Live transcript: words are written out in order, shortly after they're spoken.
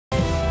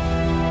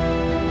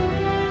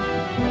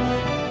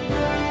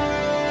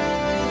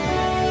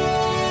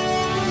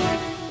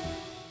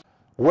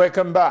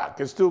Welcome back.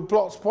 It's still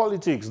Plots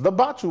Politics. The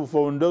battle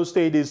for Ondo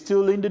State is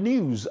still in the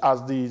news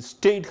as the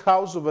State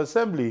House of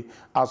Assembly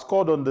has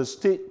called on the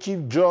State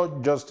Chief Judge,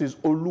 Justice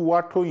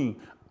Oluwatoyin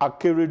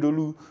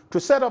Akeredolu, to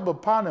set up a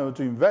panel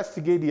to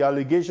investigate the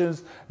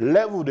allegations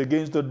leveled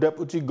against the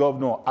Deputy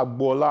Governor,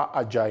 Agboola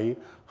Ajayi.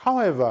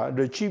 However,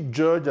 the Chief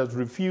Judge has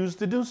refused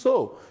to do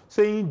so,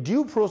 saying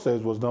due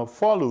process was not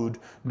followed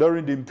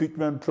during the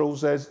impeachment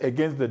process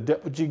against the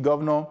Deputy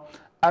Governor,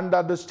 and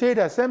that the State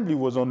Assembly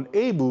was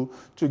unable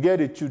to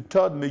get a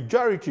two-thirds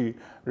majority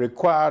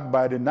required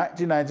by the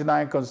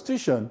 1999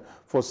 Constitution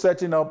for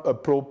setting up a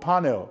probe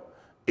panel.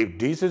 If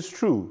this is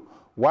true,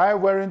 why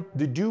weren't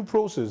the due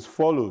process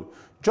followed?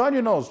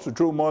 Joining us to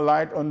throw more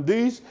light on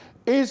this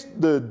is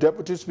the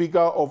Deputy Speaker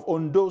of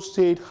Ondo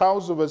State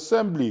House of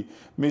Assembly,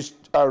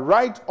 Mr.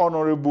 Right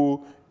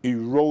Honorable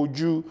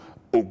Iroju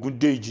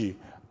Ogundeji.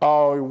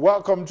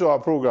 Welcome to our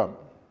program.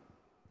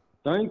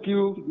 Thank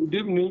you. Good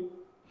evening.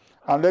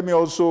 And let me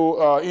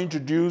also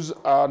introduce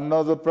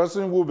another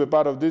person who will be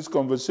part of this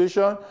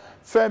conversation,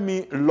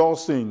 Femi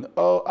Lawson,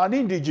 an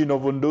indigene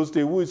of Ondo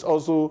State who is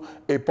also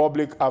a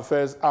public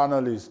affairs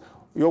analyst.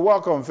 You're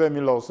welcome,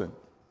 Femi Lawson.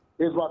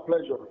 It's my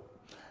pleasure.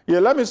 Yeah,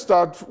 let me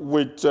start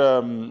with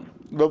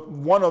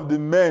one of the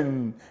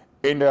men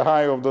in the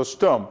eye of the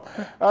storm.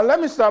 Let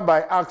me start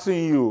by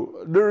asking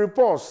you, the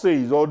report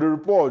says, or the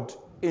report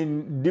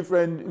in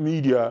different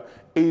media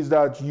is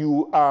that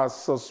you are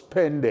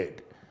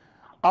suspended.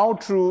 How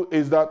true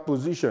is that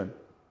position?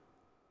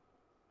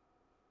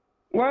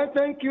 Well,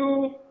 thank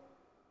you.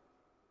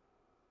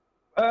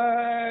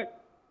 The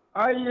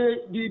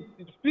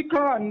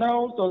Speaker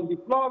announced on the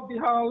floor of the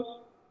House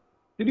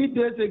 3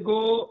 days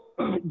ago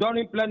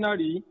during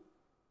plenary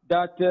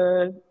that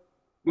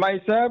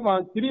myself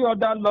and 3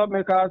 other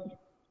lawmakers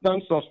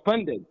stand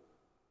suspended,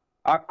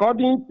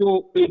 according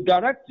to a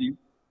directive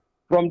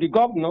from the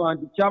governor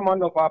and the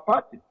chairman of our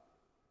party.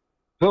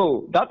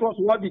 So that was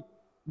what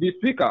the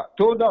Speaker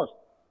told us.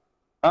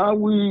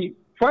 And we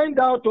find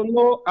out to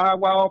know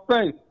our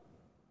offense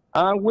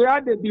and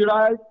where they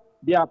derive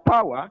their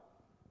power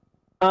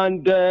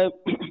and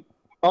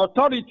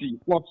authority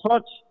for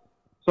such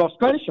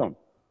suspension.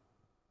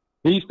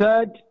 He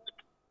said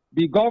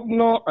the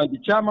governor and the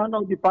chairman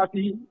of the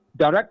party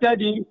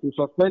directed him to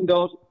suspend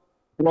us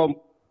from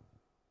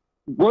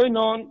going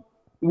on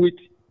with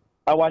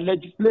our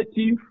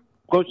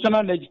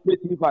constitutional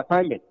legislative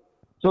assignment.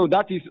 So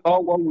that is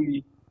all what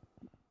we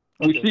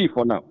see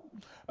for now.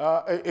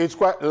 It's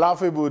quite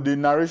laughable, the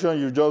narration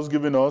you've just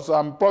given us,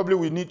 and probably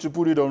we need to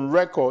put it on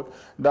record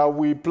that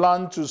we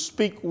plan to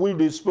speak with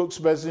the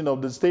spokesperson of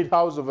the State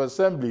House of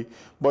Assembly,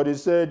 but he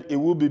said he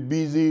will be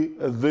busy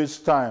this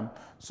time.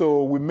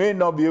 So we may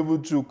not be able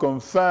to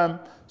confirm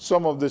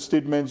some of the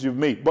statements you've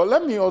made. But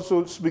let me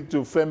also speak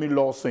to Femi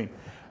Lawson.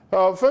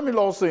 Femi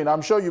Lawson,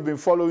 I'm sure you've been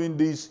following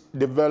this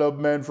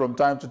development from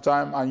time to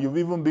time, and you've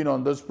even been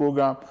on this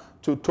program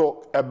to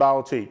talk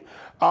about it.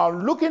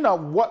 Looking at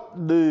what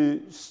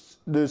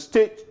the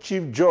State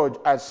Chief Judge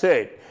has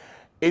said,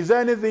 is there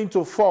anything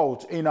to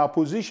fault in our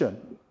position?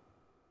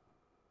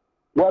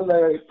 Well,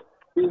 the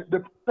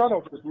position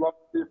of the law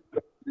is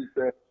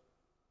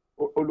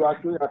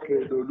Oluwatoyin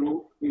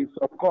Akeredolu is,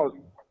 of course,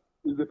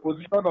 is the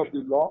position of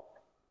the law,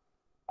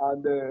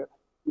 and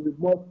we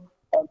must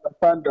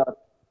understand that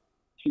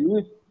she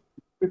is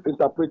the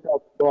interpreter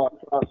of the law as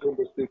far as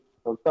the state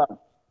is concerned.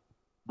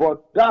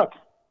 But that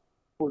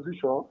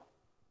position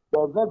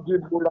does not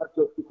give moral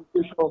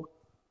justification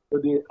to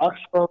the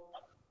action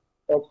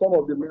of some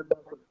of the members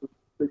of the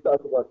State House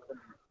of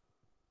Assembly.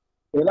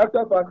 In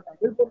actual fact, I'm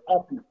even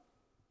happy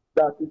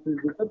that it is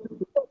the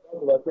Deputy House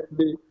of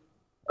Assembly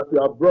that we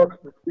have brought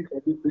to speak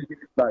on this issue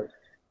tonight.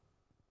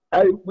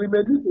 We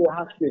may need to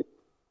ask it,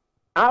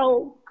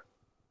 how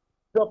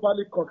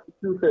properly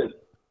constituted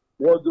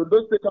was the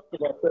State House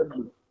of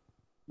Assembly,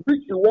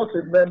 which he was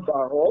a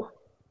member of,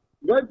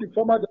 when the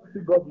former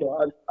Deputy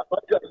Governor,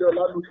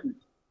 Agboola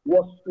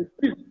was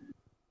received,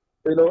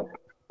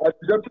 as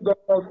the Deputy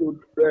Governor to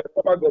the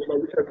former Governor,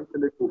 which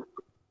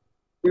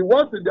he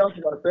was in the House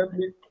of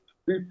Assembly,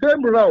 the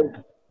same route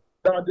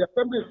that the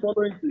Assembly is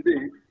following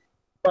today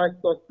by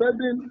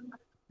suspending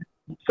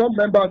some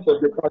members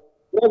of the party.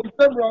 Well, the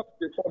same route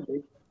they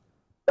followed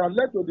that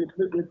led to the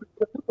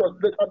was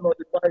later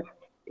notified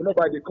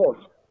by the court.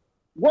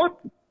 What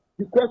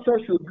the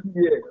question should be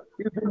here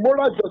is the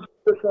moral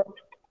justification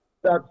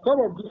that some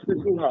of these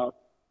people have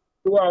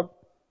to have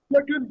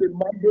taken the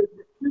mandate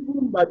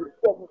even by the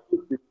form of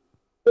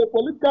the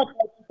political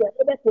party or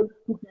other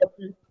political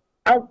party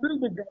and still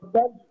be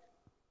grounded.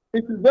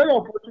 It is very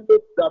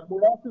unfortunate that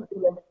morality is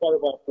no longer part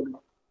of our policy.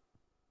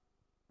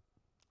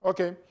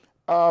 Okay.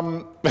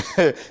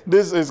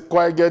 This is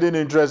quite getting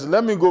interesting.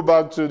 Let me go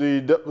back to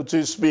the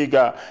Deputy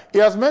Speaker. He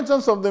has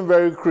mentioned something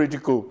very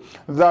critical,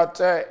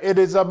 that it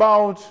is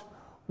about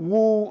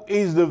who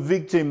is the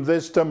victim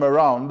this time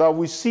around, that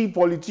we see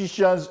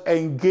politicians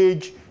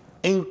engage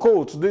in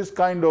quotes this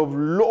kind of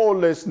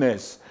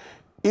lawlessness.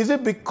 Is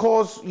it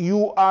because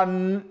you are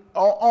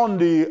on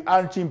the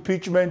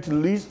anti-impeachment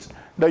list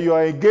that you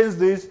are against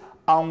this,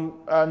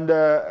 and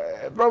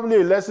probably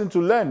a lesson to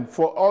learn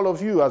for all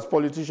of you as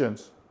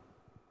politicians.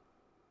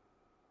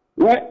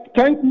 Well,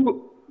 thank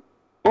you.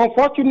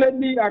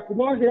 Unfortunately, I could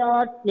not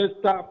hear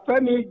Mr.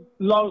 Femi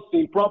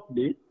Lawson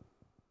properly.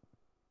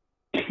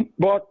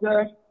 But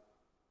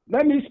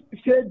let me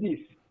say this.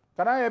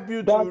 Can I help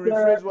you to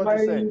rephrase what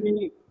you said?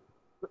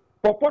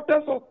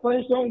 Purported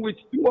suspension with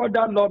two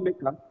other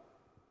lawmakers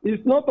is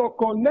not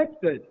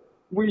connected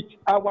with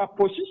our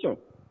position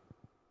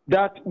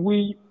that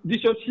we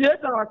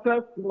dissociate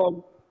ourselves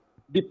from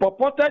the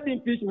purported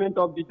impeachment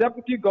of the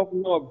deputy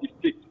governor of the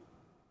state.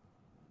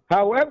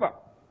 However,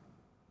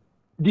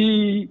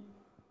 the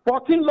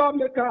 14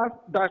 lawmakers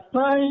that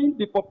signed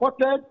the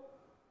purported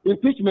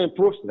impeachment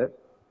process,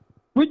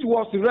 which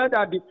was read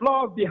at the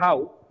floor of the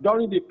House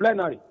during the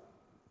plenary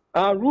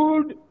and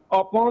ruled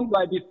upon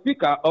by the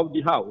Speaker of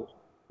the House,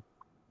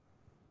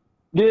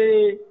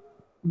 they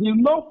will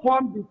not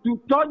form the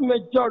two-thirds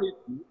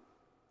majority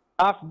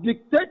as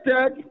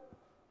dictated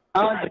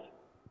and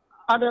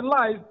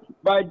analyzed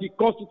by the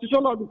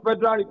Constitution of the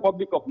Federal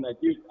Republic of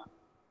Nigeria,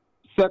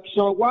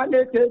 Section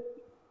 188,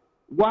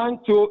 1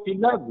 to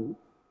 11,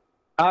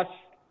 as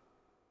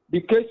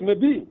the case may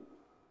be.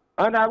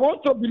 And I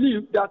want to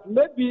believe that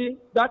maybe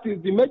that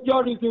is the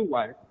major reason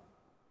why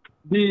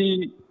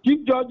the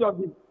Chief Judge of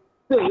the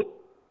state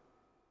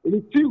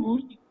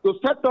refused to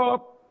set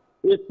up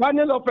a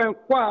panel of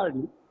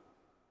inquiry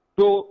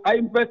to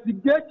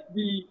investigate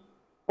the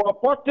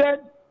purported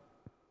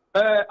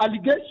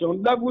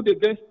allegation leveled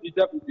against the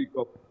deputy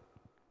governor.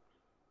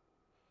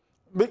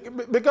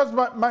 Because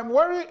my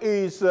worry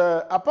is,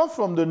 apart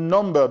from the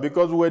number,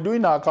 because we were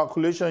doing our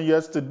calculation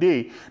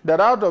yesterday,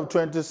 that out of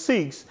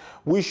 26,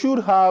 we should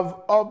have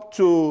up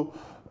to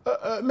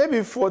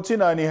maybe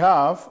 14 and a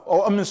half,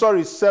 or I'm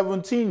sorry,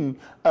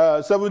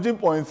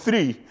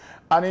 17.3.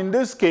 And in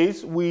this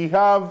case, we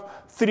have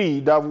 3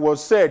 that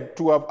was said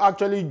to have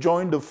actually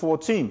joined the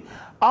 14.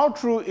 How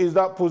true is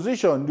that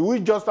position? Do we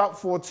just have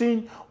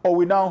 14 or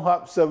we now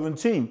have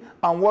 17?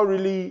 And what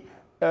really,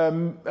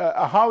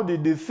 how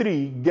did the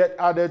 3 get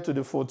added to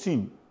the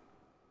 14?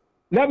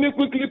 Let me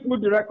quickly put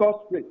the record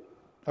straight.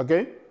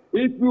 Okay.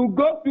 If you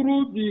go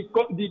through the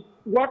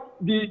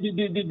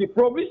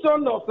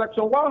provision of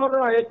Section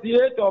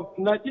 188 of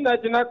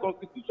 1999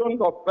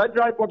 Constitution of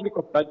Federal Republic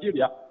of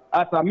Nigeria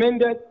as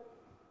amended,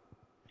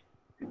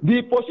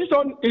 the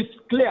position is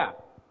clear.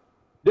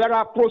 There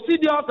are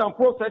procedures and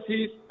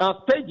processes and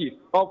stages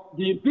of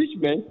the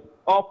impeachment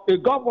of a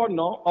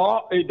governor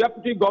or a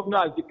deputy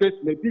governor, as the case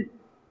may be.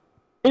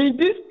 In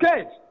this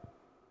case,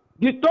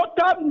 the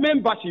total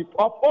membership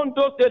of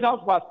Ondo State House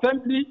of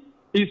Assembly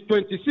is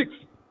 26.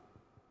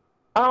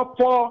 And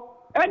for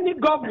any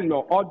governor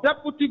or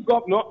deputy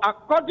governor,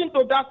 according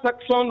to that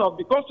section of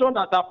the Constitution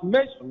that I've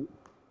mentioned,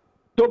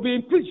 to be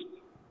impeached,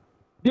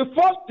 the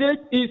first stage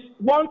is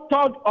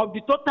 1/3 of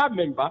the total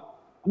member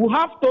who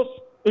have to,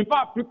 in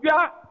fact,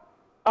 prepare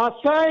and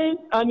sign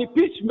an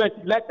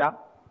impeachment letter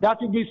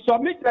that will be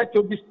submitted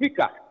to the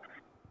Speaker.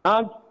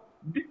 And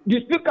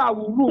the Speaker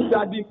will rule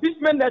that the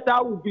impeachment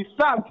letter will be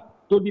served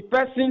to the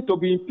person to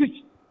be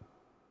impeached.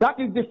 That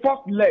is the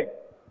first leg.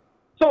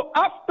 So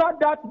after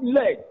that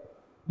leg,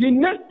 the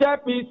next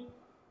step is,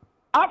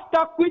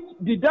 after which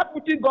the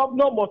deputy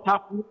governor must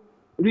have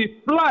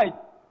replied,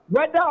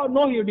 whether or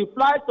not he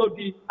replies to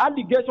the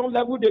allegation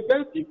leveled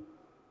against him.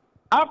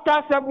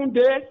 After 7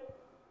 days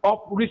of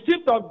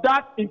receipt of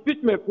that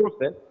impeachment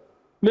process,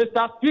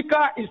 Mr.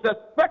 Speaker is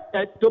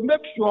expected to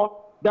make sure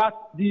that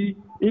the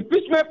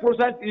impeachment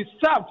process is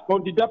served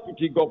on the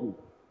deputy governor,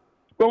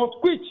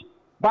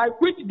 by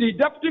which the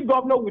deputy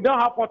governor will now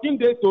have 14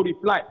 days to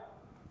reply.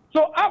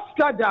 So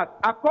after that,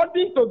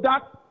 according to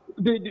that,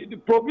 the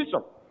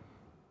provision,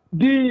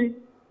 the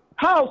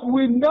House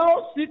will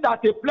now sit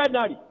at a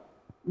plenary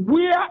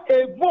where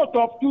a vote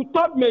of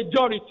 2/3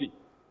 majority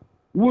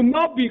will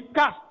not be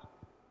cast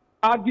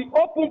at the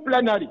open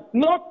plenary,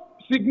 not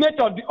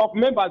signature of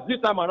members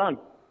this time around,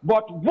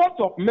 but vote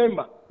of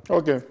members.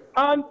 Okay.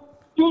 And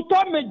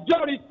 2/3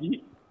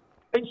 majority,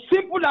 a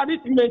simple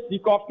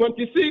arithmetic of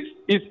 26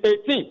 is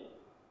 18.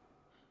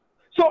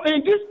 So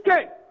in this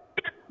case,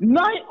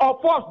 9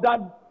 of us that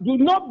do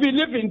not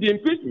believe in the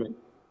impeachment,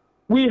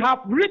 we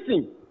have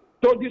written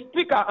to the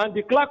Speaker and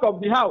the Clerk of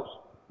the House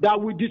that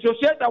we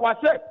dissociate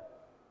ourselves.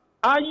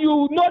 And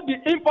you know the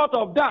import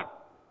of that.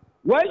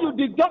 When you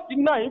deduct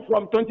 9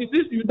 from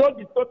 26, you know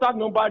the total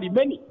number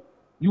remaining.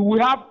 You will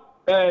have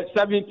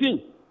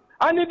 17.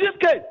 And in this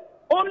case,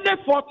 only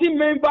 14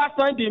 members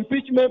signed the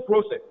impeachment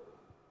process,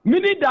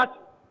 meaning that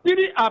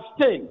 3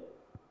 abstained.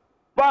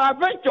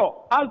 Peradventure,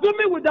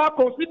 assuming without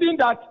considering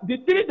that the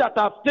 3 that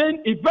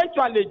abstained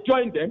eventually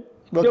joined them,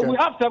 they will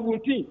have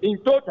 17 in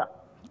total.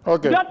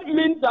 Okay. That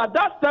means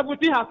that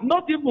 17 has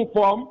not even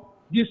formed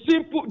the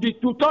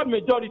 2/3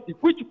 majority,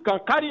 which can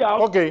carry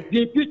out the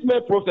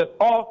impeachment process,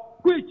 or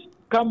which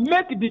can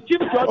make the Chief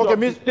Judge of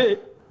the state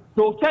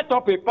to set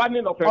up a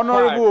panel of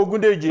Honorable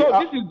Ogundeji, So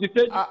this is the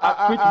stage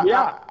at which we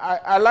are.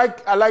 I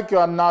like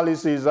your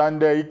analysis,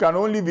 and it can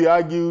only be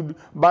argued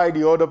by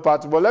the other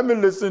party. But let me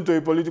listen to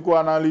a political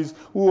analyst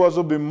who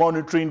also been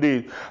monitoring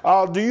this.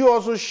 Do you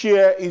also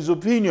share his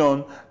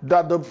opinion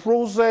that the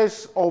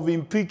process of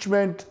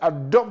impeachment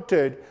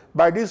adopted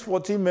by these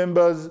 14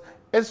 members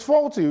is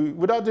faulty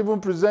without even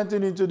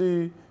presenting it to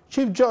the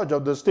Chief Judge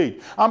of the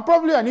state? And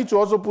probably I need to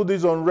also put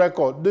this on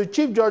record. The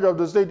Chief Judge of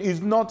the state is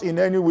not in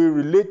any way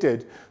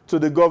related to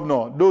the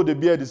governor, though they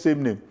bear the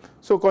same name.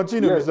 So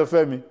continue, yes. Mr.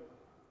 Femi.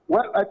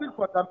 Well, I think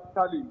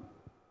fundamentally,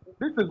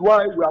 this is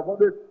why we have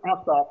always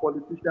asked our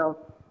politicians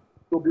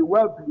to be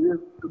well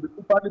behaved, to be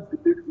properly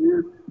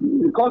behaved,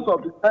 because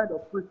of the kind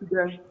of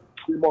precedent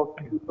they must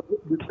be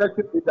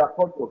setting in their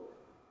conduct.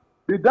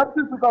 The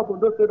Deputy Speaker of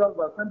Ondo State House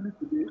of Assembly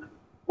today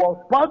was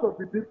part of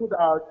the people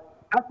that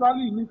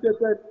actually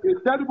initiated a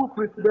terrible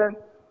precedent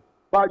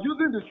by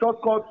using the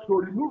shortcut to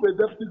remove a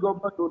deputy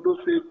governor to Ondo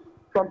State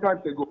some time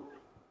ago.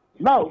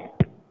 Now,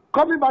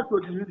 coming back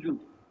to the issue,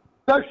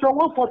 Section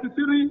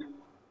 143,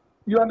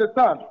 you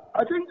understand,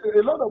 I think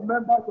a lot of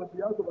members of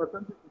the House of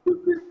Assembly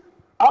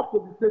have to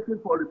be taken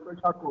for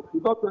refresher course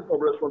without sense of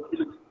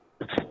responsibility.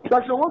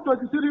 Section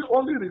 123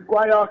 only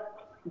requires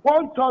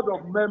 1/3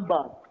 of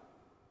members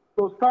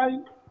to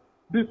sign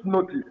this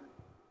notice.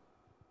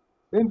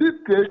 In this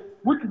case,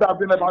 which would have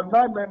been about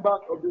 9 members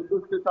of the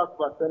Ondo State House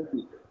of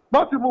Assembly,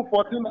 not even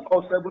 14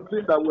 or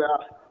 17 that we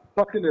are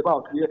talking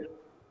about here.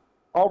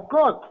 Of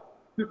course,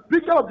 the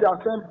Speaker of the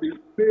Assembly,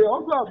 they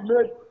also have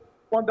made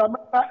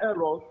fundamental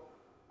errors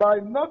by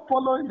not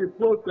following the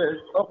process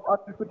of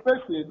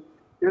anticipating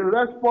a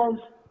response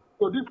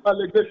to this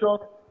allegation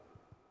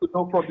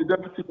from the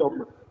Deputy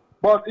Governor.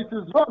 But it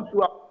is wrong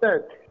to have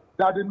said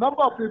that the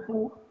number of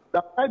people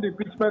that signed the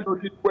impeachment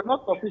notice were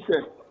not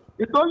sufficient.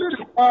 It only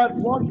required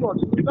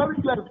 1/3. It's very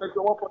clear in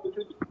Section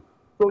 143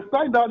 to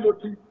sign that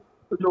notice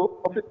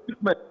of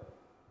impeachment.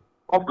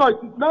 Of course,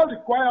 it now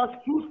requires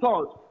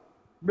 2/3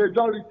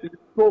 majority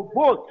to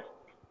vote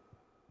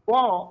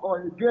for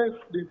or against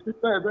the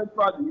speaker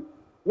eventually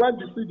when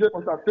the CJ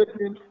was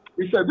taken.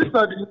 These are the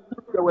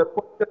issues that were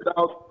pointed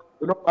out,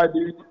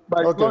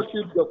 by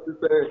Lordship Justice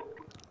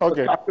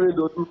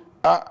Akeredolu.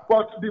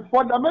 But the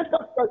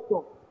fundamental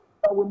question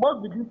that we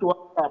must begin to ask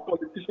our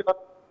politicians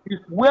is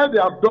where they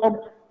have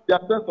dumped their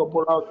sense of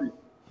morality.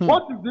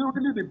 What is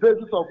really the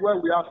basis of where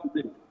we are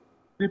today?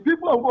 The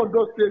people of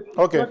Ondo State,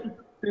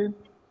 2016,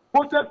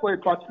 voted for a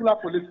particular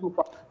political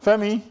party.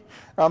 Femi,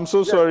 I'm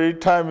so sorry,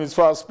 time is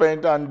fast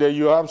spent, and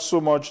you have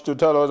so much to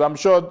tell us. I'm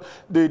sure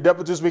the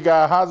Deputy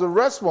Speaker has a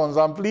response,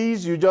 and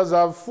please, you just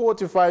have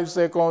 45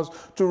 seconds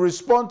to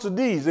respond to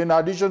these in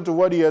addition to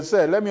what he has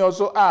said. Let me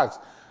also ask,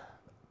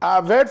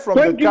 I've heard from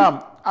the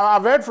camp,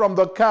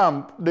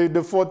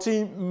 the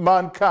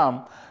 14-man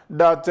camp,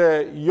 that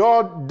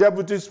your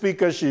deputy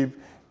speakership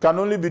can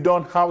only be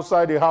done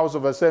outside the House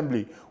of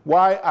Assembly.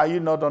 Why are you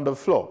not on the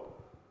floor?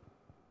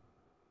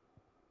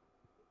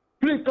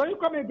 Please, can you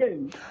come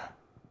again?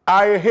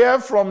 I hear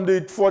from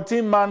the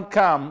 14-man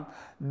camp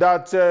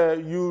that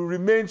you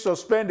remain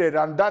suspended,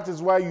 and that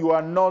is why you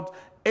are not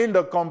in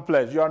the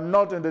complex. You are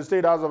not in the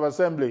State House of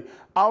Assembly.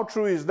 How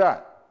true is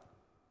that?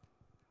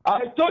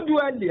 I told you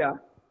earlier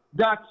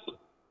that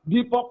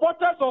the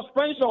purported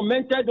suspension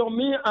meted on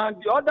me and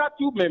the other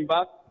 2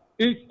 members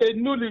is a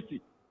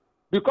nullity,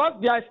 because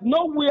there is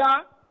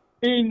nowhere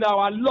in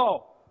our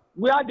law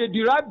where they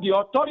derive the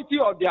authority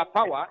of their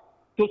power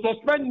to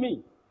suspend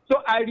me.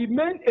 So I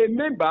remain a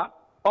member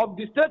of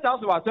the State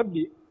House of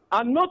Assembly,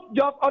 and not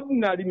just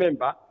ordinary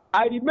member.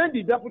 I remain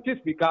the Deputy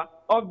Speaker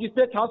of the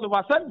State House of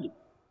Assembly.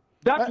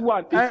 That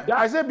one is that.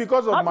 I said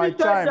because of my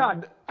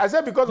time. I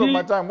said because of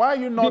my time. Why are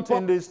you not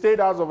in the State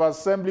House of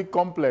Assembly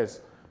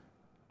complex?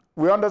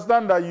 We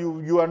understand that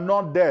you are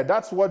not there.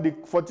 That's what the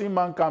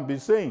 14-man camp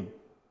is saying.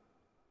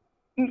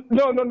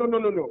 No.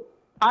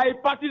 I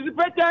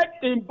participated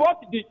in both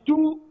the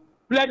 2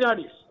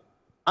 plenaries,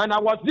 and I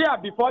was there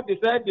before they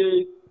said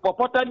they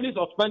purportedly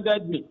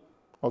suspended me.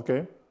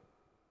 Okay.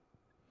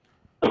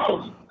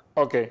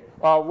 Okay.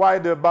 While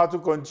the battle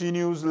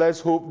continues, let's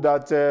hope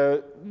that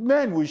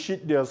men will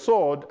sheath their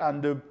sword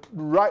and the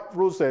right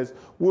process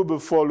will be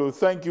followed.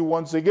 Thank you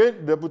once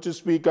again, Deputy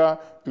Speaker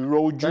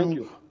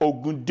Iroju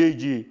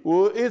Ogundeji,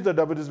 who is the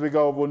Deputy Speaker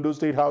of Ondo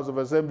State House of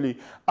Assembly,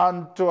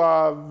 and to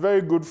our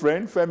very good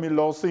friend Femi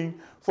Lawson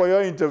for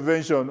your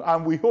intervention.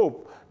 And we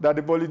hope that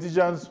the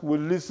politicians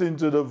will listen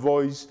to the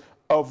voice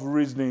of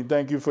reasoning.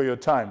 Thank you for your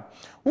time.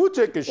 We'll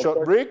take a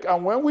short break,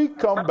 and when we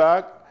come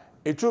back,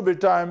 it will be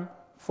time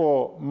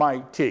for my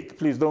take.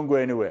 Please don't go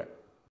anywhere.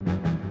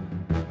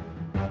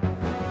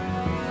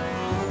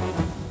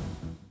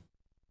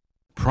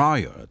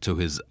 Prior to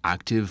his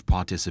active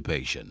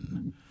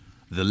participation,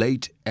 the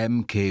late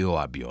M.K.O.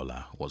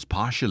 Abiola was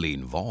partially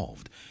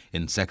involved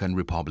in Second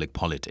Republic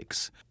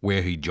politics,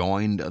 where he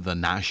joined the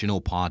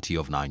National Party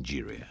of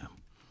Nigeria.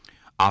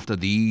 After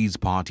these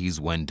parties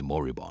went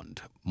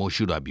moribund,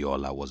 Moshood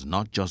Abiola was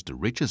not just the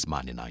richest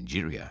man in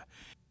Nigeria,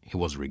 he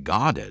was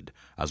regarded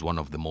as one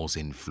of the most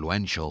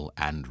influential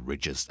and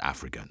richest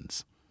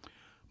Africans.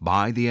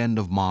 By the end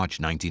of March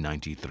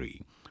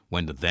 1993,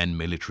 when the then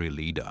military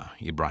leader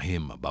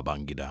Ibrahim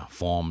Babangida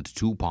formed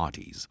two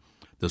parties,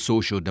 the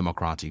Social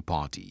Democratic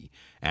Party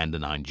and the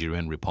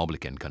Nigerian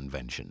Republican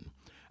Convention,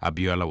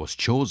 Abiola was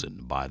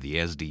chosen by the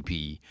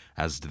SDP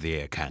as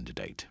their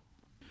candidate.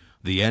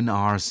 The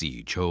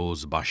NRC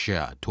chose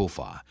Bashir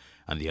Tofa,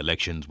 and the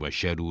elections were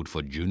scheduled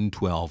for June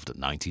 12,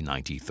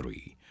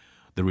 1993.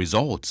 The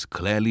results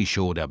clearly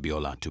showed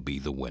Abiola to be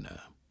the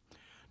winner.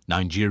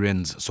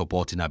 Nigerians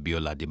supporting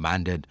Abiola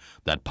demanded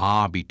that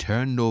power be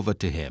turned over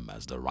to him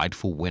as the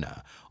rightful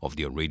winner of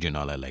the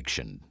original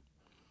election.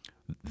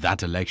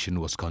 That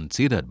election was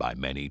considered by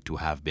many to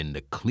have been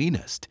the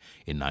cleanest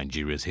in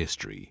Nigeria's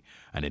history,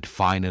 and it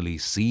finally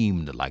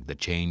seemed like the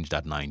change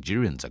that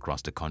Nigerians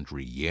across the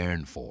country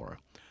yearned for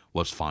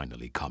was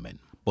finally coming.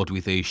 But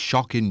with a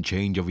shocking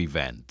change of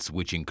events,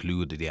 which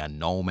included the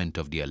annulment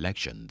of the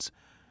elections,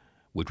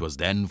 which was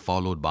then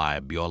followed by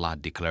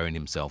Abiola declaring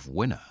himself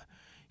winner,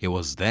 he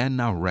was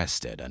then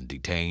arrested and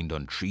detained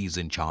on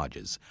treason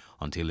charges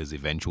until his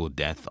eventual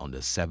death on the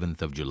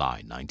 7th of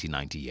July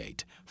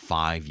 1998,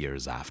 5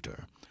 years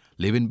after,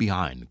 leaving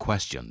behind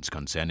questions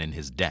concerning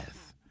his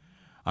death.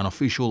 An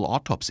official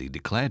autopsy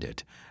declared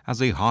it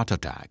as a heart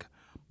attack,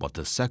 but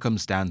the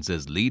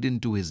circumstances leading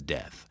to his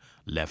death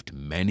left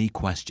many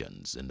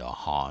questions in the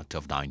heart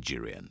of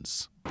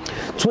Nigerians.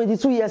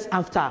 22 years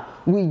after,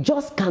 we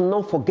just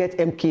cannot forget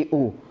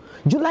MKO.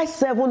 July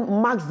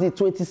 7 marks the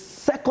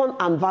 22nd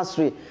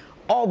anniversary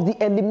of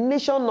the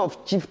elimination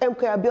of Chief MK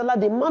Abiola,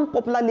 the man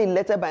popularly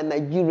elected by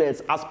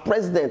Nigerians as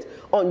president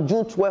on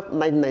June 12,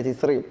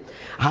 1993.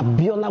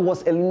 Abiola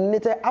was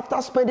eliminated after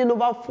spending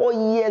over 4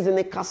 years in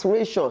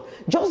incarceration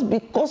just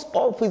because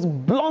of his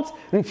blunt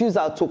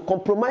refusal to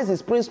compromise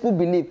his principal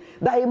belief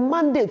that a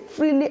mandate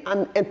freely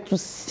and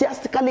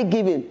enthusiastically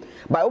given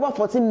by over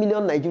 14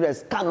 million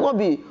Nigerians cannot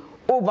be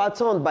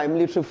overturned by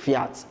military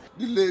fiat.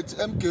 The late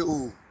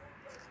MKO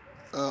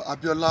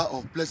Abiola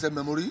of blessed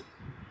memory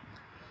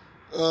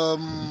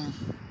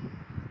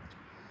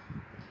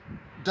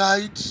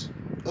died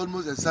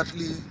almost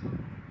exactly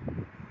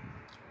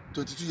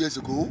 22 years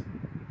ago.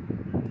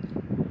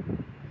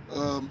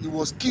 He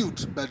was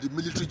killed by the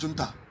military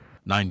junta.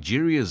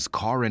 Nigeria's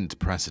current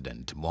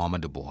president,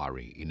 Muhammadu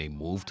Buhari, in a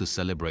move to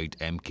celebrate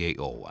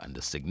MKO and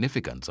the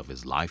significance of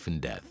his life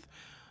and death,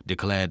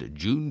 declared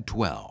June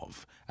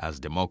 12 as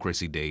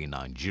Democracy Day in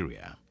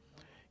Nigeria.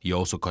 He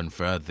also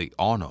conferred the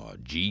honor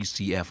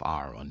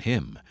GCFR on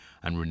him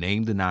and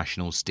renamed the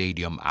national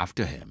stadium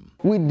after him.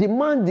 We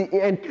demand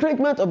the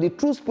entrenchment of the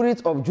true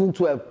spirit of June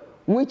 12,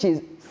 which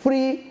is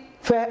free,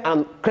 fair,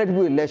 and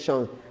credible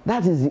elections.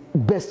 That is the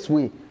best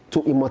way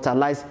to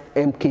immortalize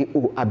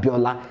MKO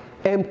Abiola.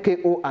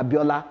 MKO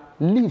Abiola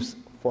lives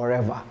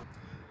forever.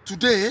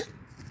 Today,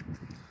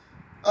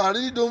 I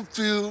really don't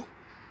feel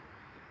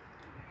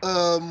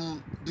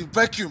the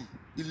vacuum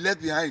he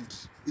left behind,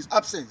 his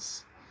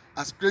absence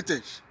as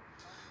created,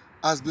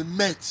 has been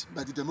met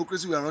by the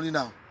democracy we are running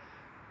now.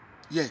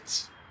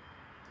 Yet.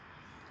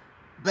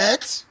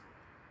 But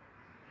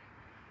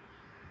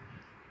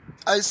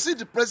I see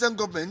the present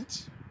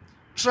government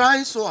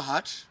trying so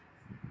hard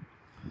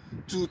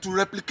to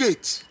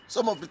replicate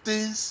some of the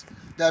things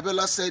that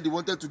Abiola said he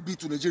wanted to be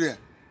to Nigeria.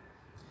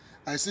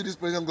 I see this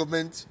present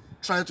government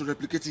trying to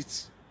replicate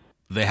it.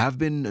 There have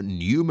been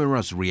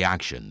numerous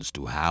reactions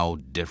to how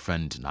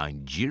different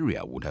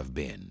Nigeria would have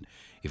been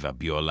if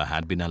Abiola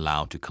had been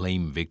allowed to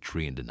claim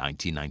victory in the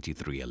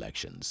 1993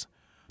 elections.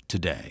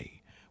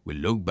 Today, we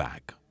look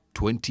back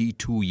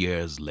 22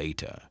 years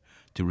later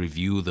to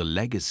review the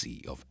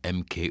legacy of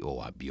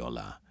MKO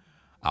Abiola,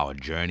 our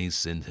journey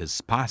since his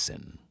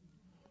passing,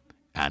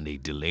 and a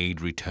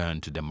delayed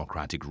return to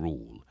democratic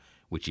rule,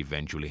 which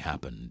eventually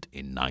happened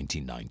in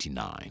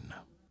 1999.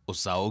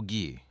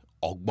 Osaogi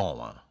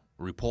Ogbonwa,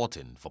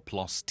 reporting for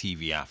Plus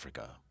TV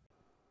Africa.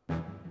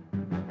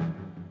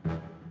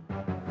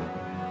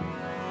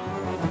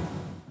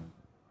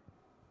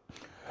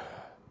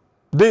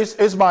 This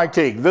is my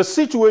take. The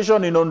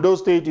situation in Ondo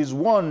State is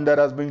one that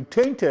has been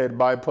tainted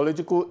by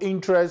political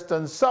interest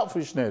and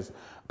selfishness.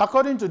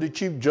 According to the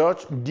Chief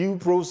Judge, due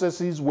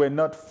processes were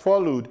not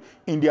followed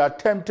in the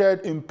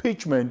attempted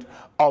impeachment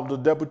of the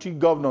Deputy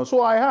Governor.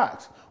 So I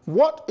ask,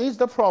 what is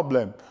the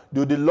problem?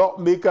 Do the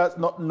lawmakers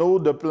not know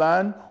the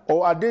plan,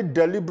 or are they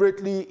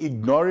deliberately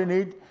ignoring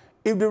it?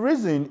 If the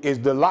reason is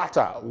the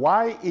latter,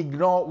 why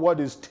ignore what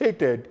is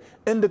stated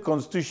in the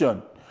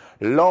Constitution?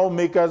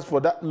 Lawmakers, for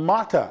that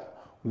matter,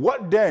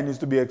 what then is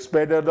to be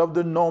expected of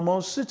the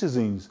normal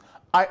citizens?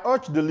 I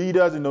urge the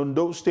leaders in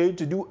Ondo State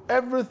to do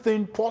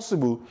everything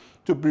possible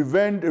to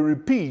prevent a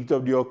repeat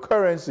of the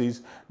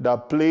occurrences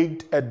that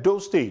plagued Edo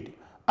State.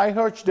 I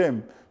urge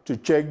them to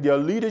check their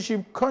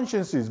leadership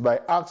consciences by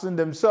asking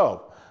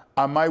themselves,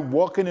 am I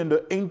working in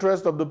the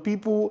interest of the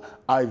people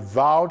I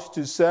vowed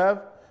to serve?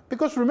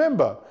 Because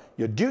remember,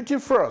 your duty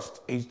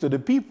first is to the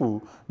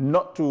people,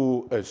 not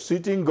to a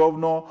sitting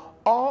governor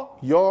or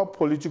your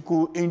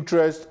political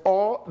interest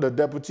or the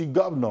deputy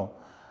governor.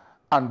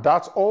 And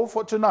that's all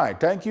for tonight.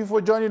 Thank you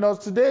for joining us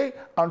today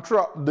and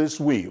throughout this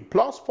week.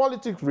 Plus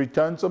Politics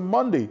returns on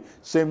Monday,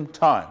 same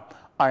time.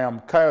 I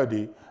am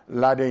Kayode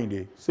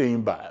Ladeinde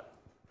saying bye.